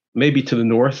 maybe to the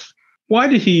north. Why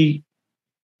did he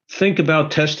think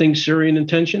about testing Syrian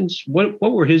intentions? What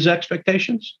were his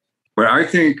expectations? Well, I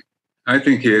think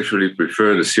he actually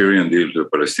preferred a Syrian deal to a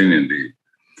Palestinian deal.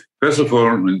 First of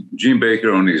all, when Jim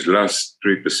Baker, on his last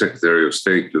trip as Secretary of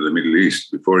State to the Middle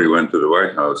East, before he went to the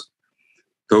White House,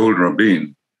 told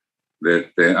Rabin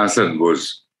that Assad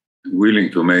was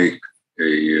willing to make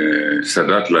a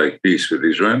Sadat-like peace with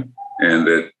Israel, and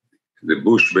that the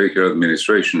Bush-Baker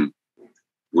administration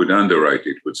would underwrite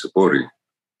it, would support it.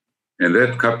 And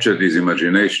that captured his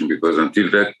imagination, because until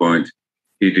that point,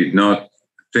 he did not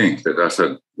think that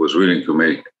Assad was willing to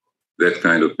make that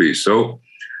kind of peace. So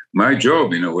my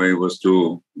job, in a way, was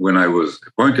to, when I was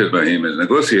appointed by him as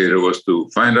negotiator, was to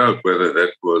find out whether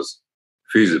that was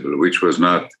feasible, which was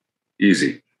not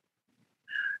easy.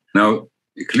 Now,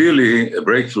 clearly, a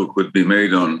breakthrough could be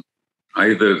made on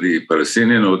either the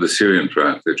Palestinian or the Syrian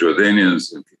track. The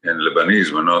Jordanians and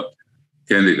Lebanese were not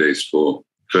candidates for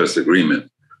first agreement.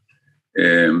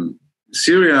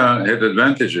 Syria had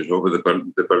advantages over the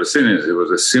Palestinians. It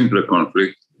was a simpler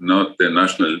conflict, not a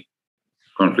national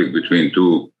conflict between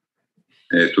two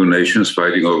nations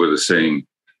fighting over the same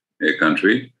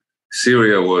country.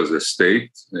 Syria was a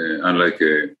state, unlike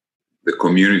the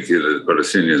community that the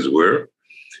Palestinians were.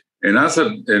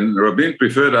 And Rabin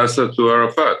preferred Assad to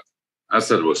Arafat.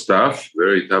 Assad was tough,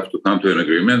 very tough to come to an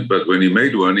agreement, but when he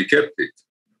made one, he kept it.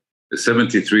 The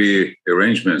 73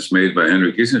 arrangements made by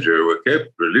Henry Kissinger were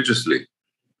kept religiously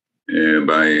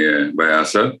by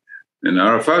Assad. And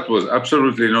Arafat was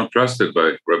absolutely not trusted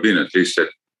by Rabin, at least at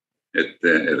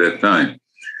that time.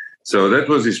 So that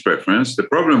was his preference. The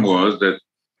problem was that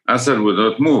Assad would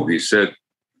not move. He said,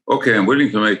 okay, I'm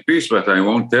willing to make peace, but I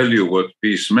won't tell you what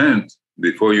peace meant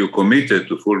before you committed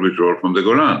to full withdrawal from the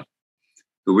Golan.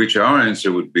 To which our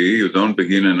answer would be, you don't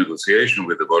begin a negotiation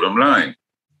with the bottom line.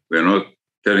 We're not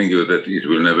telling you that it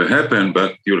will never happen,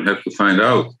 but you'll have to find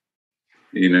out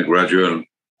in a gradual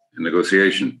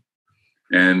negotiation.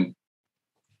 And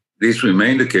this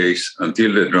remained the case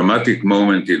until the dramatic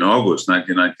moment in August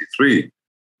 1993,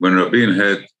 when Rabin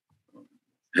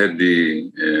had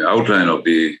the outline of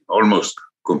the almost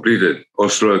completed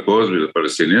Oslo Accords with the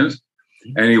Palestinians,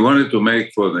 and he wanted to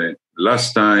make for the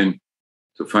last time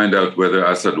to find out whether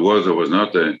Assad was or was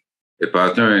not a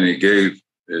partner, and he gave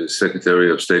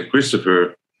Secretary of State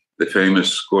Christopher the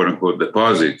famous quote-unquote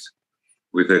deposit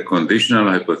with a conditional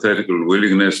hypothetical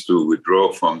willingness to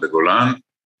withdraw from the Golan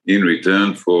in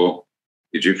return for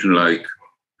Egyptian-like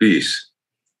peace.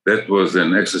 That was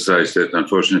an exercise that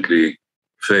unfortunately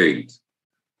failed.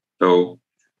 So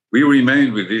we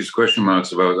remained with these question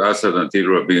marks about Assad until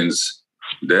Rabin's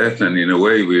death, and in a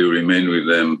way we remain with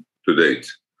them to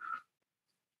date.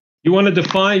 You want to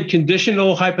define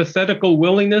conditional hypothetical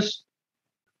willingness?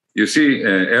 You see,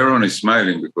 Aaron is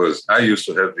smiling because I used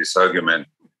to have this argument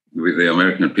with the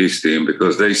American peace team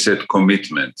because they said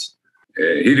commitment.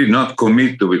 He did not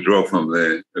commit to withdraw from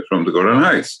the Golan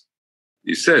Heights.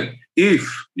 He said, if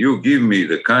you give me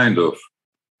the kind of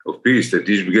peace that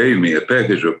you gave me, a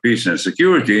package of peace and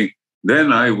security,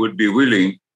 then I would be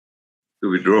willing to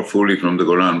withdraw fully from the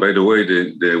Golan. By the way,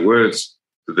 the words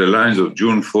to the lines of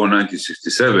June 4,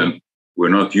 1967 were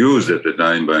not used at the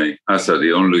time by Assad.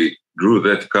 He only drew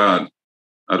that card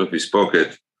out of his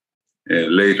pocket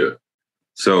later.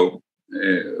 So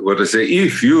what I say,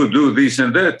 if you do this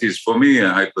and that, is for me a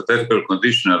hypothetical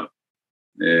conditional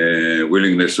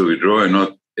willingness to withdraw and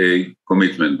not a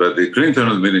commitment. But the Clinton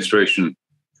administration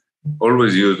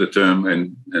always used the term,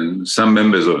 and some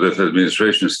members of that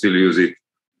administration still use it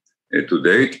to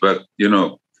date. But, you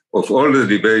know, of all the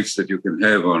debates that you can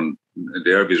have on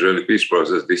the Arab-Israeli peace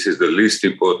process, this is the least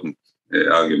important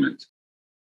argument.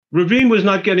 Rabin was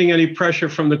not getting any pressure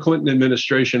from the Clinton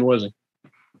administration, was he?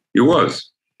 He was.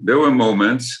 There were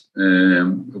moments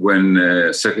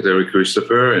when Secretary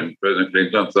Christopher and President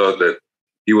Clinton thought that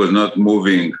he was not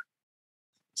moving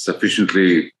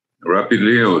sufficiently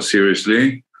rapidly or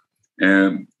seriously.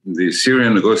 The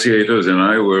Syrian negotiators and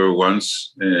I were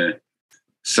once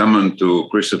summoned to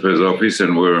Christopher's office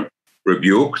and were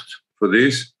rebuked for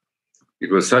this.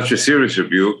 It was such a serious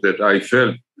rebuke that I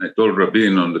told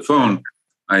Rabin on the phone,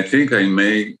 I think I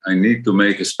need to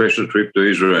make a special trip to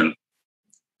Israel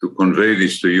to convey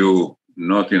this to you,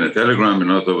 not in a telegram and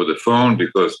not over the phone,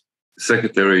 because the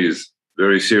secretary is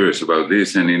very serious about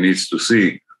this and he needs to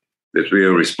see that we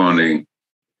are responding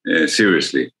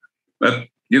seriously. But,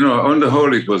 you know, on the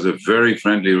whole, it was a very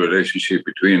friendly relationship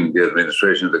between the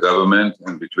administration and the government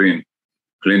and between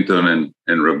Clinton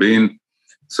and Rabin.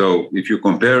 So if you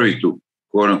compare it to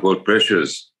quote-unquote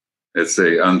pressures, let's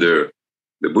say, under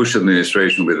the Bush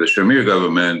administration with the Shamir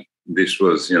government, this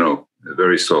was, you know,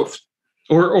 very soft.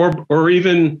 or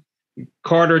even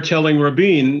Carter telling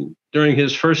Rabin during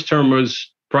his first term as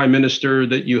prime minister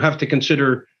that you have to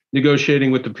consider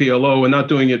negotiating with the PLO and not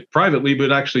doing it privately,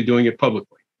 but actually doing it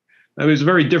publicly. I mean, it's a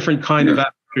very different kind of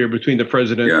atmosphere between the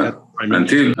president and the prime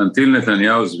minister. Until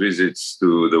Netanyahu's visits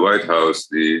to the White House,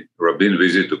 the Rabin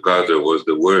visit to Carter was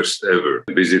the worst ever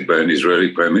visit by an Israeli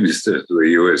prime minister to a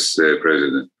U.S.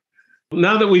 president.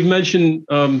 Now that we've mentioned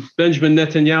Benjamin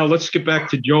Netanyahu, let's get back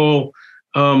to Joel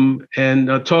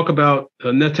and talk about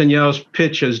Netanyahu's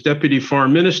pitch as deputy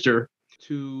foreign minister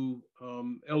to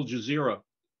Al Jazeera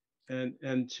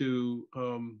and to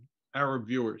Arab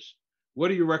viewers. What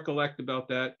do you recollect about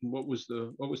that, and what was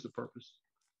the purpose?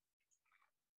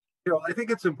 I think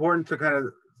it's important to kind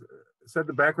of set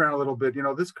the background a little bit.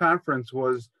 This conference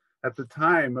was at the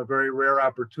time a very rare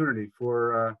opportunity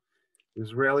for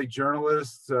Israeli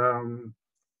journalists and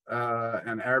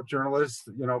Arab journalists,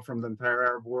 from the entire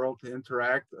Arab world to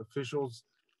interact, officials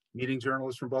meeting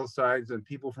journalists from both sides and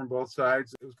people from both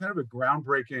sides. It was kind of a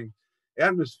groundbreaking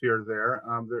atmosphere there.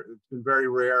 It's been very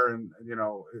rare and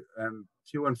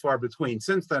few and far between.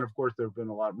 Since then, of course, there have been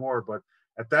a lot more, but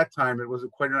at that time, it was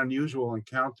quite an unusual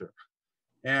encounter.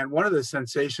 And one of the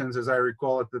sensations, as I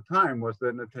recall at the time, was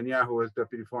that Netanyahu, as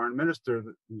deputy foreign minister,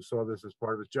 who saw this as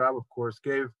part of his job, of course,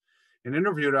 gave an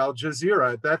interview to Al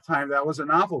Jazeera. At that time, that was a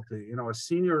novelty. A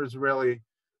senior Israeli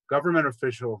government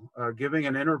official giving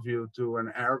an interview to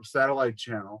an Arab satellite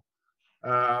channel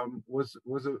was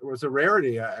a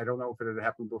rarity. I don't know if it had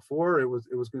happened before. It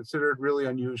was considered really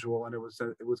unusual, and it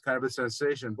was kind of a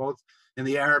sensation, both in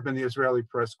the Arab and the Israeli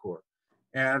press corps.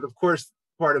 And of course,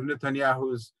 part of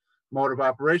Netanyahu's mode of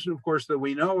operation, of course, that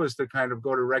we know is to kind of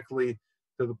go directly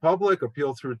to the public,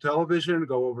 appeal through television,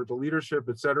 go over to leadership,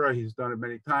 etc. He's done it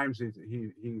many times.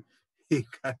 He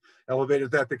elevated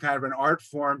that to kind of an art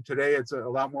form. Today, it's a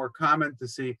lot more common to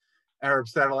see Arab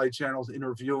satellite channels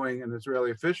interviewing an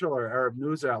Israeli official or Arab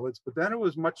news outlets, but then it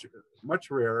was much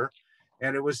rarer,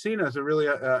 and it was seen as a really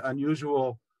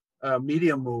unusual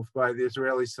media move by the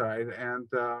Israeli side. And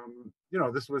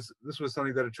this was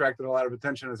something that attracted a lot of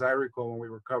attention, as I recall, when we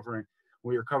were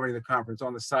covering the conference,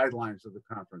 on the sidelines of the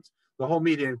conference. The whole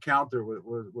media encounter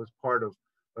was part of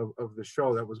the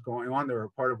show that was going on there, or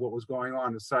part of what was going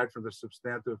on, aside from the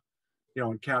substantive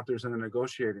encounters in the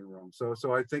negotiating room.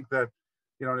 So I think that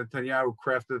Netanyahu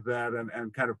crafted that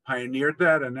and kind of pioneered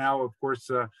that. And now, of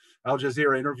course, Al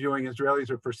Jazeera interviewing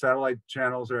Israelis, or for satellite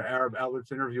channels or Arab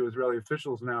outlets interview Israeli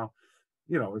officials now,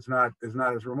 it's not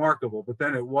as remarkable, but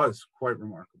then it was quite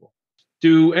remarkable.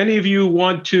 Do any of you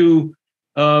want to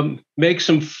make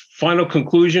some final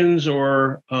conclusions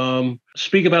or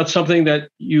speak about something that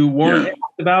you weren't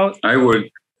asked about? I would.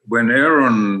 When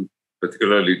Aaron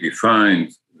particularly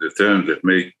defined the terms that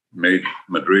made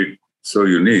Madrid so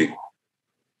unique,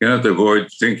 you cannot avoid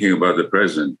thinking about the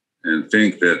present and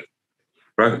think that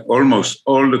almost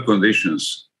all the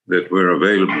conditions that were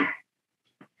available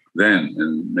then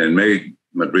and made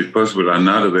Madrid possible are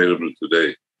not available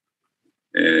today.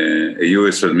 A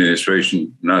U.S.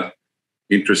 administration not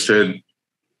interested,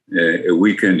 a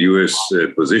weakened U.S.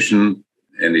 Position,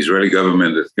 an Israeli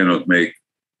government that cannot make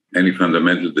any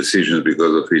fundamental decisions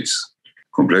because of its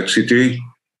complexity,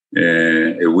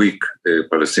 a weak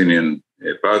Palestinian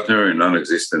partner, a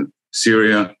non-existent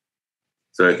Syria.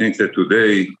 So I think that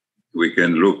today we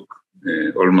can look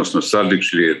almost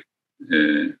nostalgically at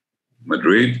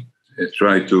Madrid,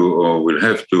 we'll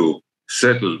have to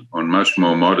settle on much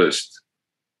more modest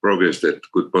progress that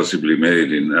could possibly be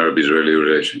made in Arab-Israeli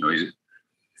relations.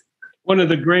 One of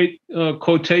the great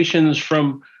quotations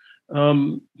from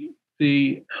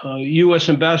the U.S.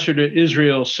 ambassador to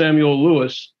Israel, Samuel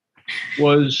Lewis,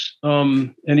 was,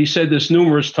 and he said this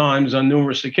numerous times on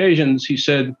numerous occasions, he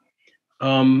said,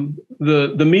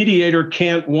 the mediator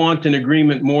can't want an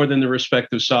agreement more than the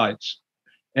respective sides.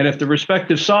 And if the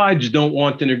respective sides don't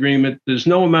want an agreement, there's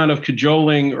no amount of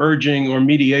cajoling, urging, or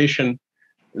mediation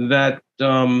that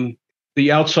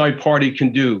the outside party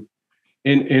can do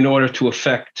in order to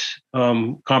effect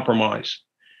compromise.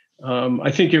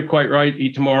 I think you're quite right,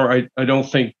 Itamar. I don't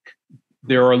think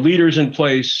there are leaders in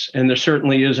place, and there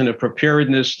certainly isn't a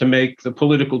preparedness to make the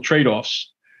political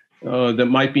trade-offs that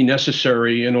might be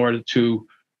necessary in order to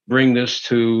bring this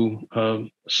to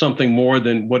something more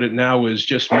than what it now is,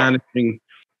 just managing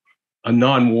a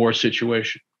non-war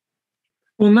situation.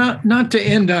 Well, not to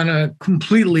end on a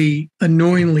completely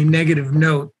annoyingly negative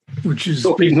note, which is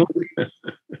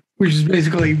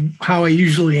basically how I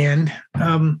usually end.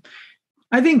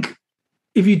 I think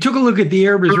if you took a look at the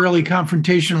Arab-Israeli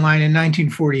confrontation line in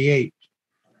 1948,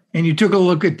 and you took a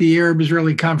look at the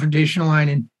Arab-Israeli confrontation line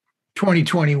in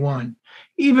 2021,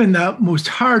 even the most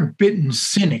hard-bitten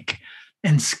cynic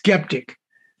and skeptic,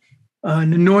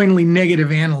 an annoyingly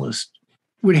negative analyst,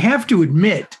 would have to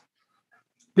admit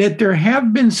that there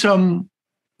have been some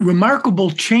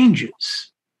remarkable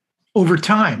changes over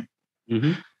time.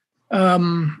 Mm-hmm.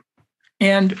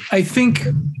 And I think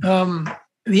the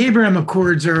Abraham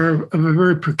Accords are of a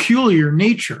very peculiar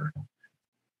nature,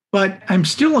 but I'm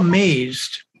still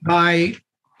amazed by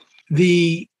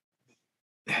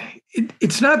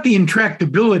it's not the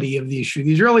intractability of the issue.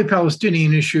 The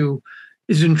Israeli-Palestinian issue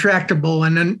is intractable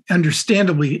and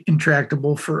understandably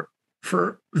intractable for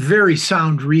very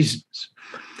sound reasons.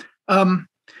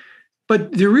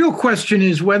 But the real question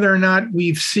is whether or not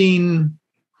we've seen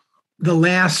the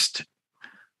last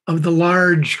of the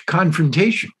large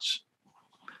confrontations.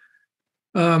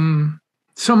 Some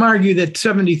argue that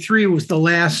 73 was the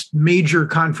last major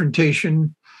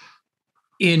confrontation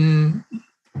in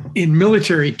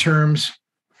military terms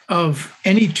of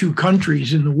any two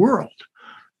countries in the world.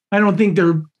 I don't think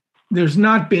there's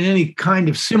not been any kind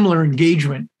of similar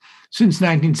engagement since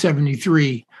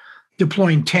 1973,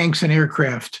 deploying tanks and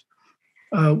aircraft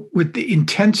with the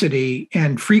intensity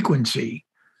and frequency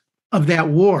of that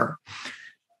war.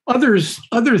 Other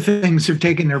things have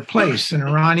taken their place: an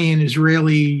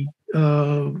Iranian-Israeli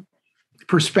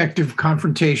perspective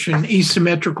confrontation,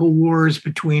 asymmetrical wars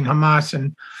between Hamas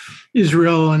and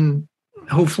Israel, and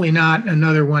hopefully not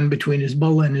another one between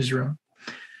Hezbollah and Israel.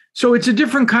 So it's a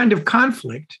different kind of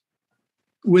conflict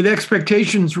with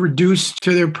expectations reduced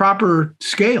to their proper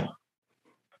scale.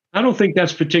 I don't think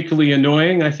that's particularly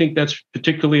annoying. I think that's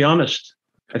particularly honest.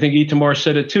 I think Itamar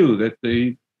said it too, that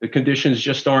the conditions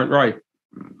just aren't right.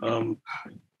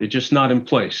 They're just not in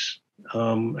place.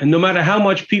 And no matter how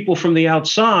much people from the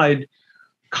outside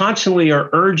constantly are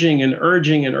urging and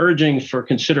urging and urging for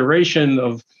consideration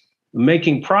of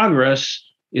making progress,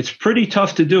 it's pretty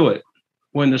tough to do it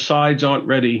when the sides aren't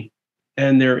ready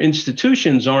and their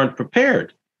institutions aren't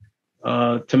prepared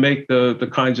to make the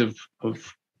kinds of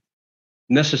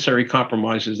necessary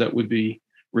compromises that would be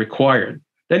required.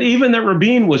 That even that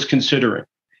Rabin was considering.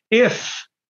 If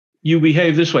you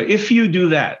behave this way, if you do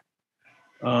that,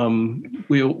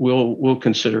 we'll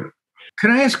consider it.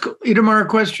 Can I ask Itamar a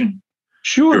question?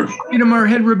 Sure. Itamar,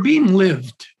 had Rabin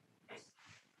lived,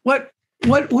 what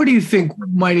do you think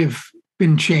might have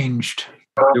been changed?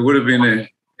 There would have been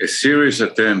a serious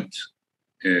attempt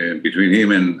between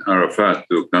him and Arafat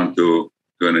to come to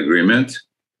an agreement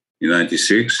in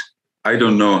 96. I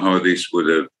don't know how this would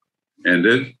have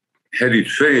ended. Had it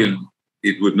failed,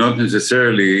 it would not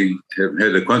necessarily have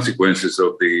had the consequences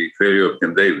of the failure of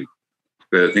Camp David.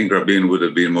 But I think Rabin would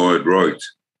have been more adroit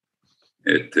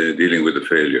at dealing with the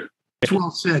failure. It's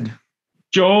well said.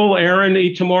 Joel, Aaron,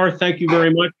 Itamar, thank you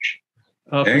very much.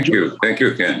 Thank you. Thank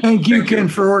you, Ken. Thank you, Ken,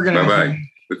 for organizing. Bye-bye.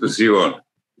 Good to see you all.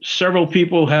 Several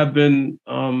people have been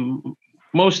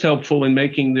most helpful in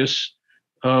making this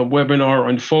webinar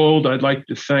unfold. I'd like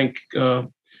to thank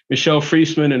Michelle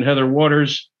Friesman and Heather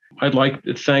Waters. I'd like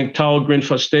to thank Tal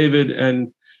Grinfuss-David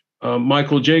and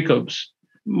Michael Jacobs.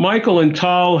 Michael and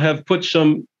Tal have put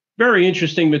some very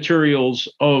interesting materials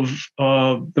of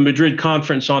the Madrid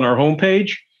conference on our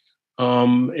homepage.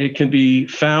 It can be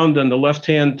found on the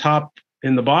left-hand top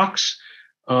in the box.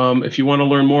 If you want to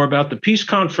learn more about the peace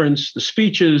conference, the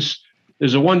speeches,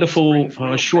 there's a wonderful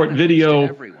short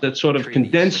video that sort of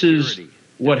condenses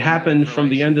what happened from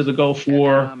the end of the Gulf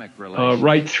War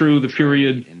right through the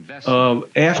period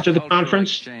after the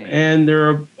conference. And there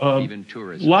are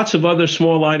lots of other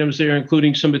small items there,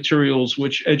 including some materials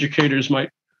which educators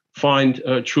might find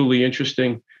truly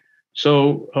interesting.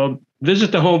 So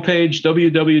visit the homepage,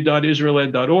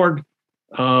 www.israeled.org.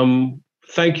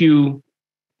 Thank you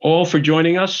all for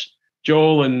joining us.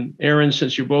 Joel and Aaron,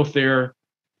 since you're both there,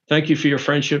 thank you for your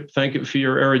friendship. Thank you for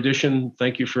your erudition.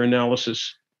 Thank you for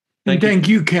analysis. Thank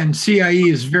you, Ken. CIE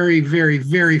is very, very,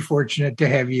 very fortunate to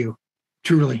have you,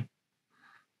 truly.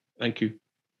 Thank you.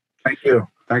 Thank you.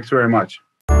 Thanks very much.